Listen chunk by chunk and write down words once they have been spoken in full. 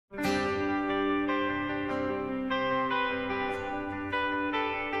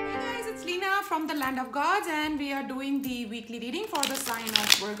from the land of gods, and we are doing the weekly reading for the sign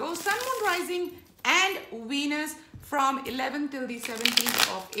of Virgo, Sun, Moon, Rising and Venus from 11th till the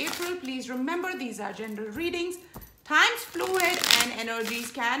 17th of April. Please remember, these are general readings. Time's fluid and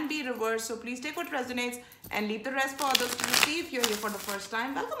energies can be reversed, so please take what resonates and leave the rest for others to receive. If you're here for the first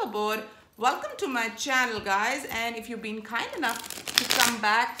time, welcome aboard. Welcome to my channel, guys, and if you've been kind enough to come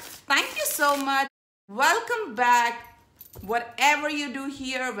back, thank you so much. Welcome back. Whatever you do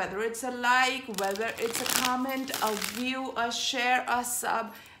here, whether it's a like, whether it's a comment, a view, a share, a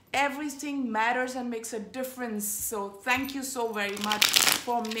sub, everything matters and makes a difference. So thank you so very much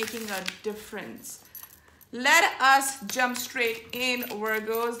for making a difference. Let us jump straight in,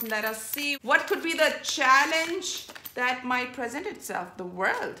 Virgos. Let us see what could be the challenge that might present itself. The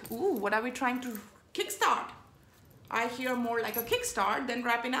world. Ooh, what are we trying to kickstart? I hear more like a kickstart than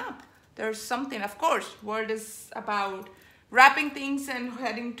wrapping up. There's something, of course, world is about wrapping things and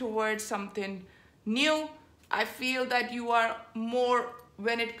heading towards something new. I feel that you are more,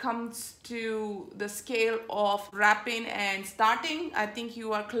 when it comes to the scale of wrapping and starting, I think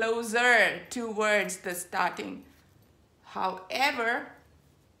you are closer towards the starting. However,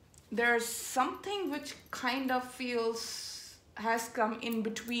 there's something which kind of feels has come in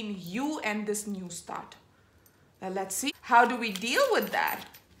between you and this new start. Let's see, how do we deal with that?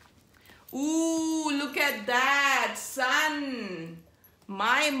 Ooh, look at that, Sun.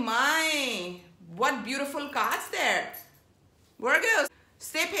 My, what beautiful cards there. Virgos,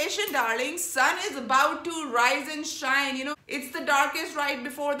 stay patient, darling. Sun is about to rise and shine. You know, it's the darkest right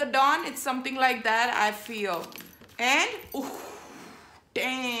before the dawn. It's something like that, I feel. And, ooh,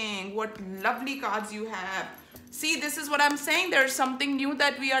 dang, what lovely cards you have. See, this is what I'm saying. There's something new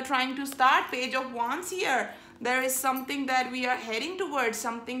that we are trying to start. Page of Wands here. There is something that we are heading towards,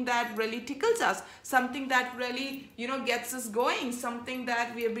 something that really tickles us, something that really, you know, gets us going, something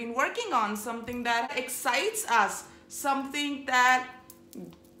that we have been working on, something that excites us, something that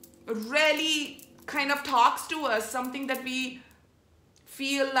really kind of talks to us, something that we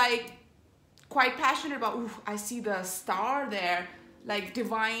feel like quite passionate about. Ooh, I see the star there, like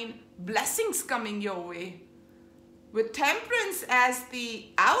divine blessings coming your way. With Temperance as the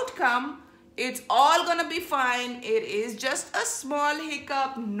outcome, it's all gonna be fine. It is just a small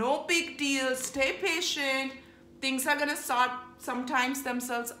hiccup, no big deal. Stay patient. Things are gonna sort sometimes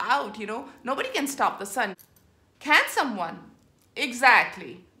themselves out, you know. Nobody can stop the sun. Can someone?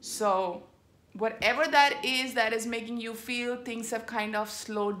 Exactly. So whatever that is making you feel things have kind of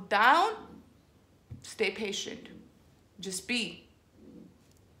slowed down, stay patient. Just be.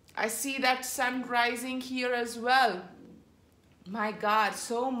 I see that sun rising here as well. My God,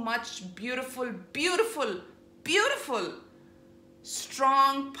 so much beautiful,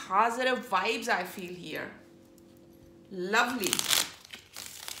 strong, positive vibes I feel here. Lovely.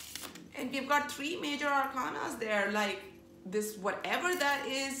 And we've got three major arcanas there, like this, whatever that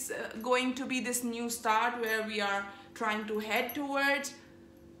is going to be this new start where we are trying to head towards.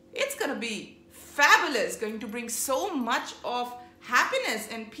 It's going to be fabulous, going to bring so much of happiness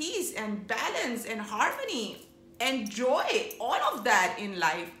and peace and balance and harmony and joy, all of that in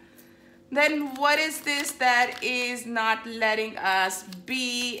life. Then what is this that is not letting us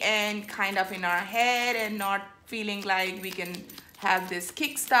be and kind of in our head and not feeling like we can have this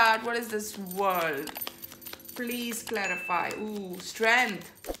kickstart? What is this world? Please clarify. Ooh,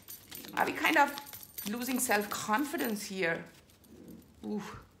 strength. Are we kind of losing self-confidence here? Ooh,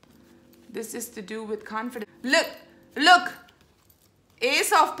 this is to do with confidence. Look.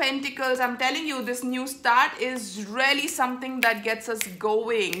 Ace of Pentacles, I'm telling you, this new start is really something that gets us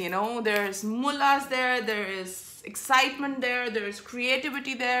going, you know. There's mullahs there, there is excitement there, there's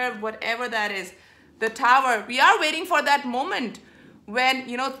creativity there, whatever that is. The Tower, we are waiting for that moment when,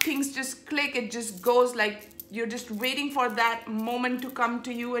 you know, things just click, it just goes like, you're just waiting for that moment to come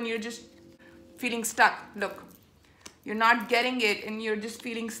to you and you're just feeling stuck. Look, you're not getting it and you're just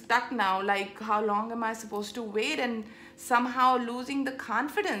feeling stuck now, like how long am I supposed to wait, and somehow losing the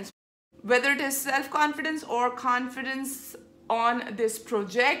confidence, whether it is self-confidence or confidence on this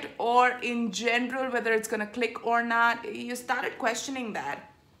project or in general, whether it's gonna click or not. You started questioning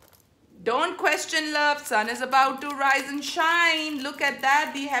that. Don't question love. Sun is about to rise and shine. Look at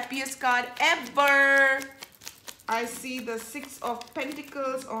that, the happiest card ever. I see the Six of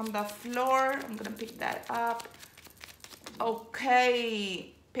Pentacles on the floor. I'm gonna pick that up.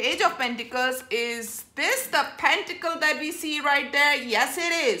 Okay, Page of Pentacles. Is this the pentacle that we see right there? Yes,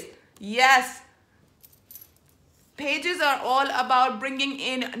 it is. Yes. Pages are all about bringing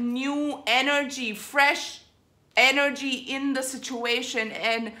in new energy, fresh energy in the situation.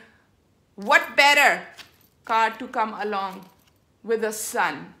 And what better card to come along with the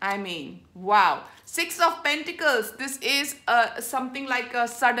sun. I mean, wow. Six of Pentacles. This is something like a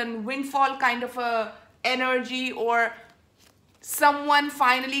sudden windfall kind of a energy, or someone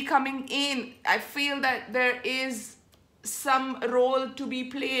finally coming in. I feel that there is some role to be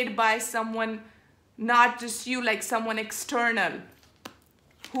played by someone, not just you, like someone external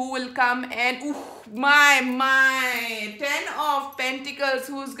who will come and, ooh, my 10 of Pentacles,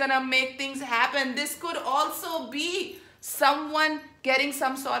 who's gonna make things happen. This could also be someone getting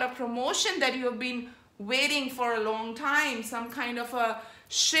some sort of promotion that you have been waiting for a long time, some kind of a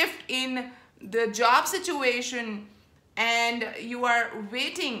shift in the job situation, and you are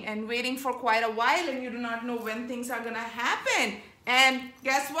waiting and waiting for quite a while, and you do not know when things are gonna happen. And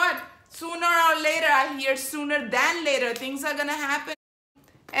guess what? Sooner or later, I hear sooner than later, things are gonna happen.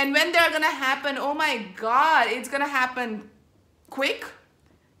 And when they're gonna happen, oh my God, it's gonna happen quick.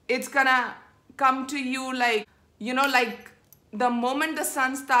 It's gonna come to you like, you know, like the moment the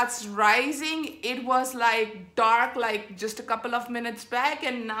sun starts rising, it was like dark, like just a couple of minutes back,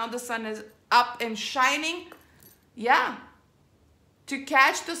 and now the sun is up and shining. Yeah. To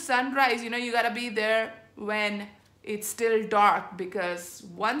catch the sunrise, you know, you gotta be there when it's still dark, because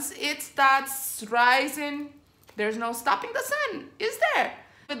once it starts rising, there's no stopping the sun, is there?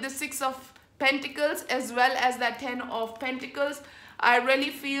 With the Six of Pentacles as well as that 10 of Pentacles, I really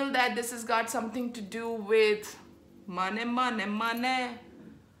feel that this has got something to do with money.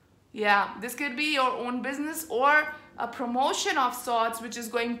 Yeah, this could be your own business or a promotion of sorts, which is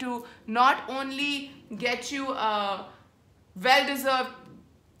going to not only get you a well-deserved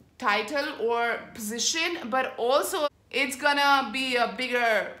title or position, but also it's gonna be a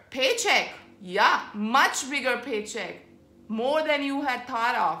bigger paycheck. Yeah, much bigger paycheck. More than you had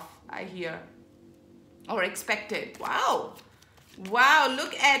thought of, I hear, or expected. Wow. Wow,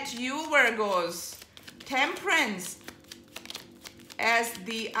 look at you, Virgos. Temperance as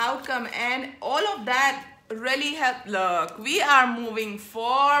the outcome, and all of that really helped. Look, we are moving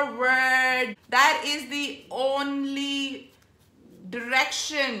forward. That is the only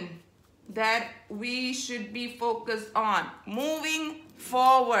direction that we should be focused on. Moving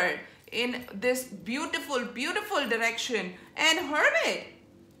forward in this beautiful, beautiful direction. And Hermit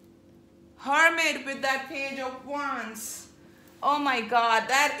with that Page of Wands. Oh my God,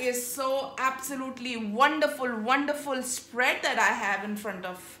 that is so absolutely wonderful, wonderful spread that I have in front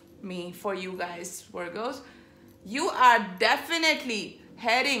of me for you guys, Virgos. You are definitely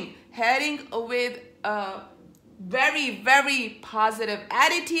heading with a very, very positive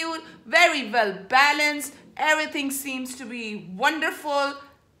attitude, very well balanced. Everything seems to be wonderful.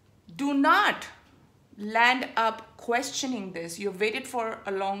 Do not land up questioning this. You've waited for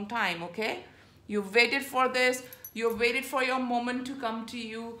a long time, okay? You've waited for this. You've waited for your moment to come to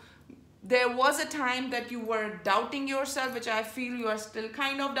you. There was a time that you were doubting yourself, which I feel you are still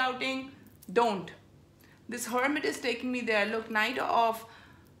kind of doubting. Don't. This Hermit is taking me there. Look, Knight of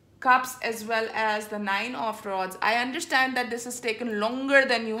Cups as well as the Nine of Rods. I understand that this has taken longer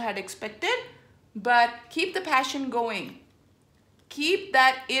than you had expected, but keep the passion going. Keep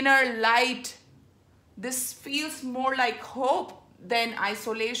that inner light. This feels more like hope than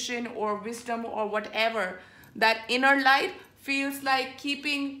isolation or wisdom or whatever. That inner light feels like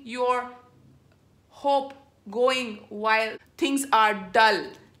keeping your hope going while things are dull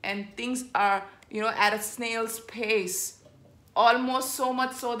and things are, you know, at a snail's pace. Almost so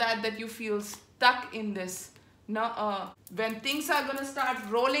much so that you feel stuck in this. No, when things are gonna start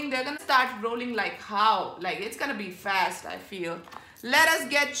rolling, they're gonna start rolling like how? Like it's gonna be fast, I feel. Let us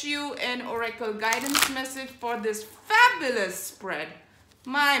get you an oracle guidance message for this fabulous spread.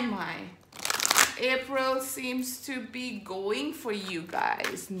 My. April seems to be going for you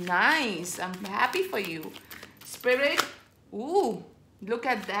guys. Nice. I'm happy for you. Spirit, ooh, look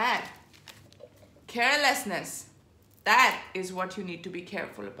at that. Carelessness. That is what you need to be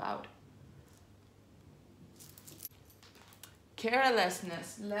careful about.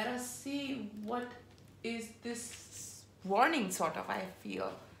 Carelessness. Let us see what is this warning sort of, I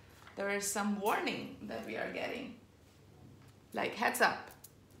feel. There is some warning that we are getting. Like heads up.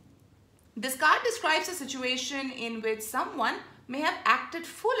 This card describes a situation in which someone may have acted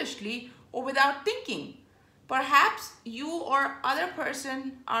foolishly or without thinking. Perhaps you or other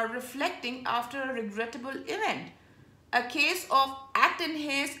person are reflecting after a regrettable event. A case of act in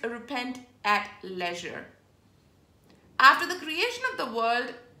haste, repent at leisure. After the creation of the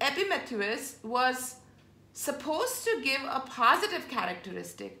world, Epimetheus was supposed to give a positive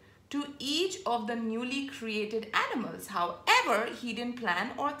characteristic to each of the newly created animals. However, he didn't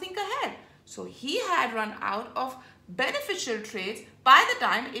plan or think ahead. So he had run out of beneficial traits by the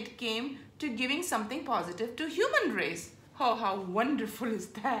time it came to giving something positive to human race. Oh, how wonderful is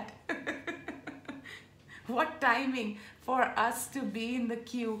that? What timing for us to be in the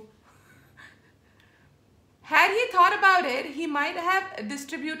queue. Had he thought about it, he might have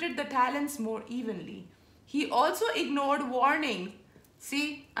distributed the talents more evenly. He also ignored warnings.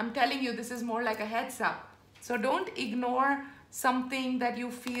 See, I'm telling you, this is more like a heads up. So don't ignore something that you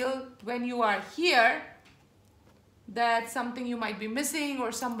feel when you are here, that something you might be missing,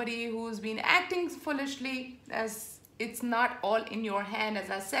 or somebody who's been acting foolishly, as it's not all in your hand. As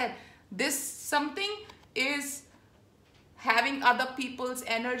I said, this something is having other people's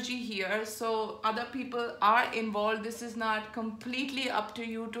energy here, so other people are involved. This is not completely up to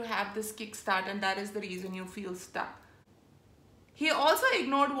you to have this kickstart, and that is the reason you feel stuck. He also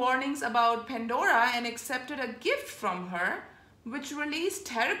ignored warnings about Pandora and accepted a gift from her, which released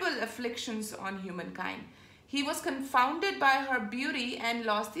terrible afflictions on humankind. He was confounded by her beauty and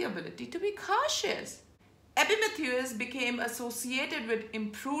lost the ability to be cautious. Epimetheus became associated with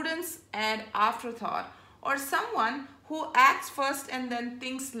imprudence and afterthought, or someone who acts first and then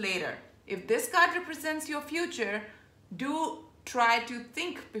thinks later. If this card represents your future, do try to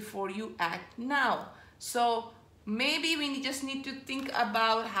think before you act now. So maybe we just need to think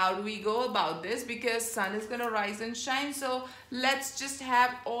about how do we go about this, because sun is going to rise and shine. So let's just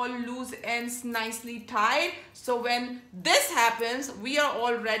have all loose ends nicely tied. So when this happens, we are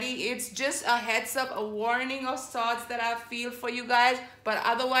all ready. It's just a heads up, a warning of sorts that I feel for you guys. But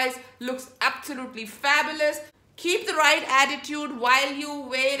otherwise, looks absolutely fabulous. Keep the right attitude while you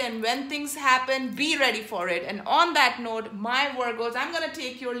wait, and when things happen, be ready for it. And on that note, my Virgos, I'm going to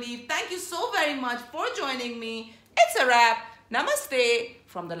take your leave. Thank you so very much for joining me. It's a wrap. Namaste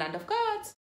from the land of gods.